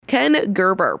Ken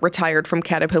Gerber retired from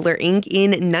Caterpillar Inc.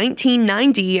 in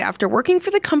 1990 after working for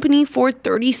the company for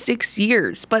 36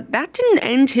 years, but that didn't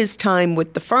end his time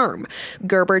with the firm.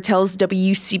 Gerber tells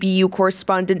WCBU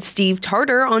correspondent Steve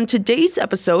Tarter on today's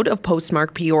episode of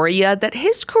Postmark Peoria that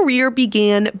his career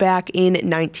began back in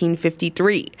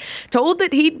 1953. Told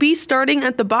that he'd be starting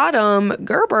at the bottom,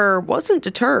 Gerber wasn't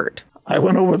deterred. I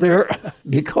went over there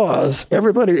because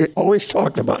everybody always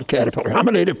talked about Caterpillar. I'm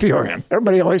a native Peorian.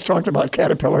 Everybody always talked about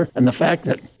Caterpillar and the fact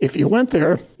that if you went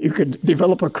there, you could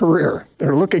develop a career.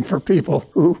 They're looking for people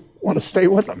who want to stay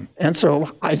with them. And so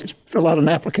I filled out an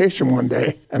application one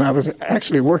day, and I was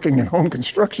actually working in home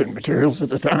construction materials at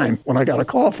the time when I got a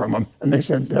call from them. And they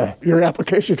said, your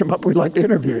application came up, we'd like to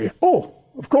interview you. Oh,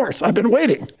 of course, I've been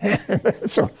waiting.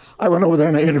 So I went over there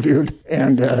and I interviewed,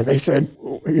 and they said,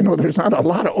 there's not a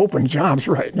lot of open jobs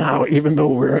right now, even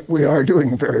though we are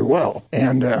doing very well.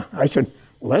 And I said,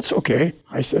 well, that's okay.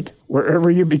 I said, wherever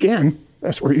you begin,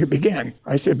 that's where you begin.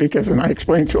 I said, because, and I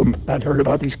explained to them, I'd heard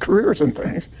about these careers and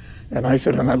things, and I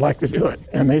said, and I'd like to do it.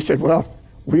 And they said, well,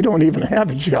 we don't even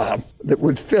have a job that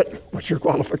would fit what your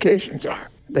qualifications are.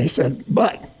 They said,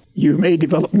 but you may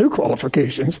develop new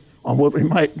qualifications on what we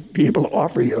might be able to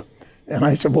offer you. And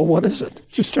I said, well, what is it?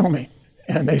 Just tell me.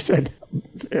 And they said,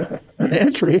 an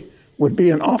entry would be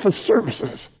in office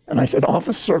services. And I said,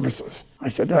 office services. I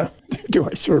said, do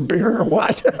I serve beer or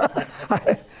what?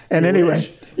 And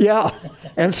anyway, yeah.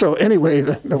 And so anyway,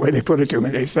 the way they put it to me,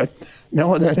 they said,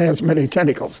 no, that has many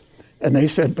tentacles. And they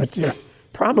said, but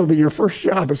probably your first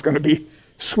job is going to be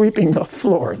sweeping the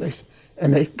floor.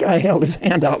 And the guy held his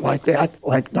hand out like that,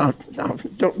 like, now,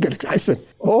 don't get excited.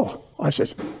 I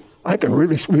said, I can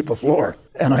really sweep a floor.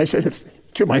 And I said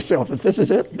to myself, if this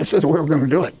is it, this is where we're going to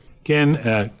do it.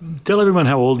 Ken, tell everyone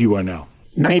how old you are now.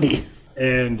 90.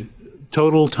 And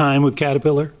total time with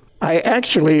Caterpillar? I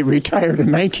actually retired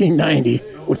in 1990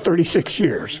 with 36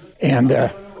 years,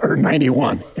 or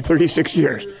 91, in 36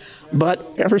 years. But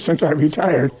ever since I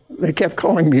retired, they kept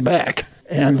calling me back.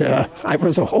 And I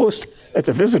was a host at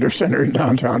the Visitor Center in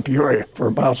downtown Peoria for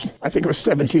about, I think it was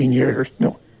 17 years.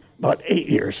 No, about 8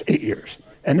 years.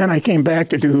 And then I came back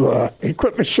to do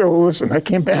equipment shows, and I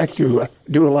came back to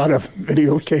do a lot of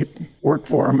videotape work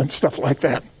for them and stuff like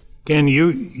that. Ken,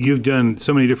 you've done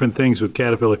so many different things with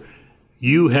Caterpillar.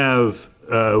 You have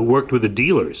worked with the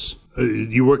dealers.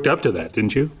 You worked up to that,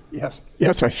 didn't you?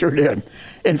 Yes, I sure did.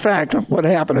 In fact, what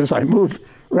happened is I moved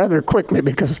rather quickly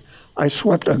because I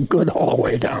swept a good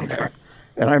hallway down there.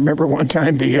 And I remember one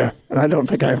time and I don't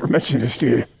think I ever mentioned this to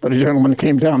you, but a gentleman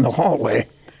came down the hallway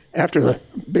after the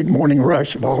big morning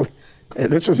rush of all,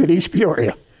 this was at East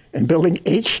Peoria, and building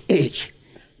HH.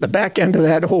 The back end of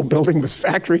that whole building was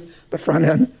factory. The front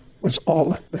end was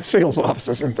all the sales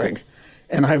offices and things.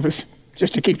 And I was,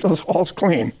 just to keep those halls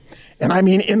clean. And I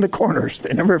mean in the corners.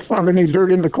 They never found any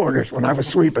dirt in the corners when I was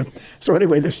sweeping. So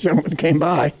anyway, this gentleman came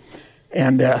by,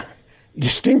 and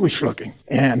distinguished looking,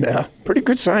 and pretty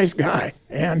good sized guy.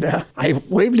 And I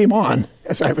waved him on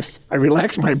as I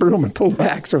relaxed my broom and pulled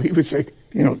back so he would say,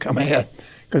 come ahead.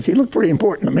 Because he looked pretty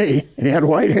important to me, and he had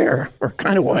white hair, or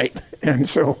kind of white. And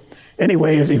so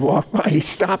anyway, as he walked by, he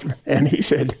stopped and he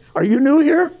said, are you new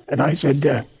here? And I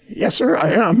said, yes, sir,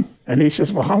 I am. And he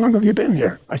says, well, how long have you been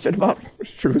here? I said, about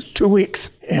 2 weeks.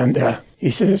 And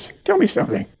he says, tell me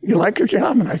something. You like your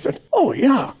job? And I said, oh,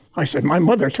 yeah. I said, my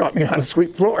mother taught me how to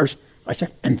sweep floors. I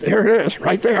said, and there it is,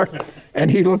 right there. And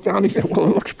he looked down and he said, well,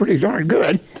 it looks pretty darn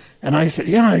good. And I said,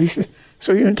 yeah. He said,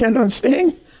 so you intend on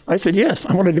staying? I said, yes,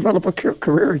 I want to develop a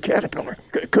career at Caterpillar.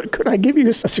 Could I give you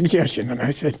a suggestion? And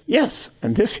I said, yes.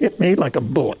 And this hit me like a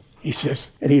bullet. He says,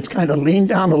 and he kind of leaned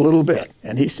down a little bit.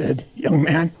 And he said, young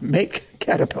man, make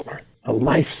Caterpillar a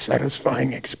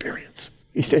life-satisfying experience.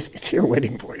 He says, it's here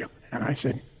waiting for you. And I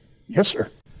said, yes,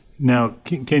 sir. Now,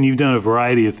 Ken, you've done a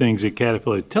variety of things at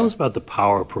Caterpillar. Tell us about the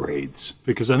power parades,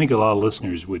 because I think a lot of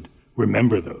listeners would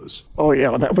remember those. Oh,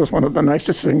 yeah, that was one of the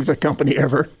nicest things the company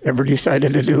ever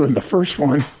decided to do. And the first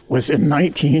one was in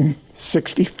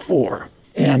 1964.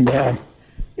 And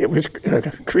it was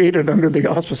created under the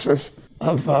auspices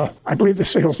of, I believe the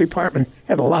sales department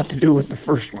had a lot to do with the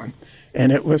first one.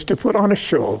 And it was to put on a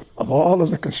show of all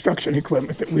of the construction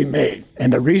equipment that we made.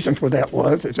 And the reason for that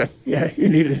is that, you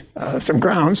needed some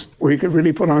grounds where you could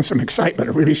really put on some excitement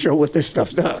and really show what this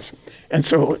stuff does. And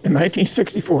so in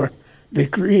 1964, they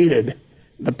created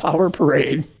the Power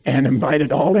Parade and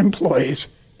invited all employees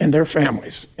and their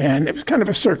families. And it was kind of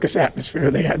a circus atmosphere.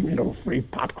 They had, free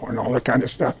popcorn, all that kind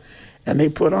of stuff. And they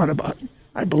put on about,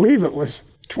 I believe it was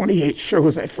 28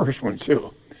 shows, that first one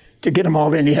too. To get them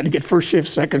all in, you had to get first shift,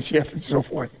 second shift, and so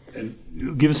forth. And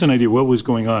give us an idea what was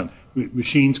going on.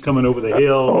 machines coming over the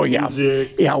hill. Oh, yeah.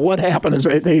 Music. Yeah, what happened is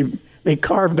they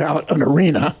carved out an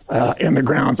arena in the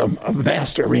grounds, a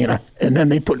vast arena, and then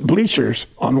they put bleachers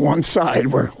on one side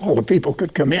where all the people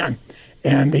could come in.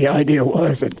 And the idea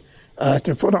was that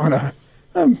to put on a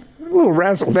little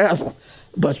razzle-dazzle,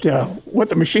 but what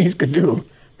the machines could do.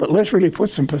 But let's really put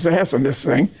some pizzazz in this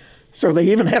thing. So they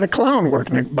even had a clown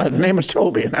working by the name of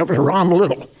Toby, and that was Ron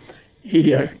Little.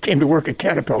 He came to work at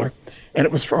Caterpillar, and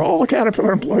it was for all the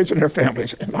Caterpillar employees and their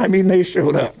families. And I mean, they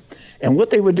showed up. And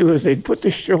what they would do is they'd put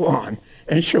this show on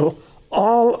and show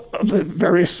all of the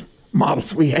various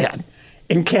models we had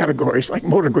in categories like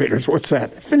motor graders, what's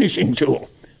that? Finishing tool,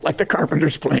 like the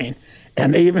carpenter's plane.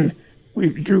 And we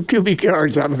drew cubic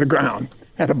yards out of the ground,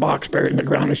 had a box buried in the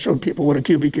ground and showed people what a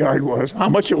cubic yard was, how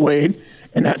much it weighed,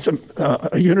 and that's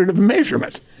a unit of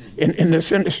measurement in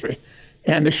this industry.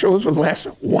 And the shows would last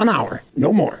 1 hour,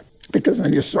 no more, because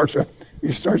then you start to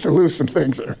lose some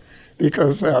things there.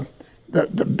 Because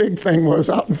the big thing was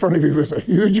out in front of you was a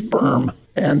huge berm,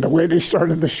 and the way they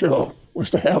started the show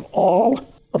was to have all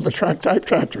of the track-type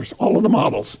tractors, all of the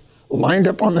models, lined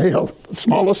up on the hill, the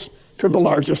smallest to the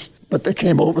largest, but they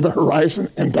came over the horizon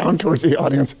and down towards the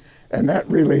audience, and that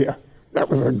really, that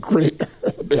was a great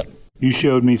bit. You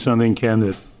showed me something, Ken,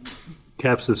 that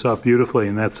caps this off beautifully,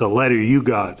 and that's a letter you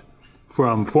got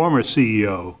from former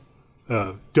CEO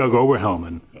Doug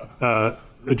Oberhelman,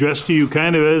 addressed to you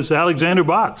kind of as Alexander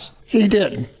Botts. He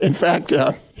did. In fact,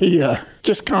 he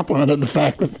just complimented the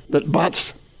fact that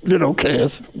Botts did okay,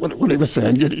 is what he was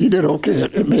saying. You did okay.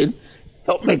 It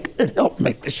helped make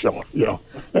the show,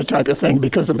 that type of thing,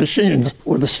 because the machines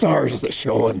were the stars of the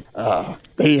show, and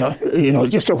they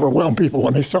just overwhelmed people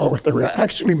when they saw what they were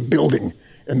actually building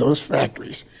in those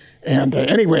factories. And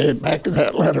anyway, back to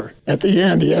that letter. At the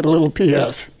end, he had a little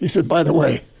P.S. He said, "By the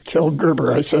way, tell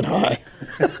Gerber I said hi."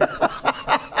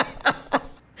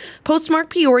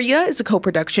 Postmark Peoria is a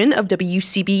co-production of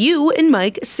WCBU and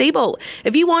Mike Sable.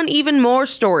 If you want even more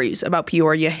stories about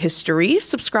Peoria history,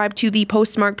 subscribe to the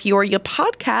Postmark Peoria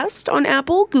podcast on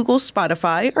Apple, Google,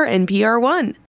 Spotify, or NPR One.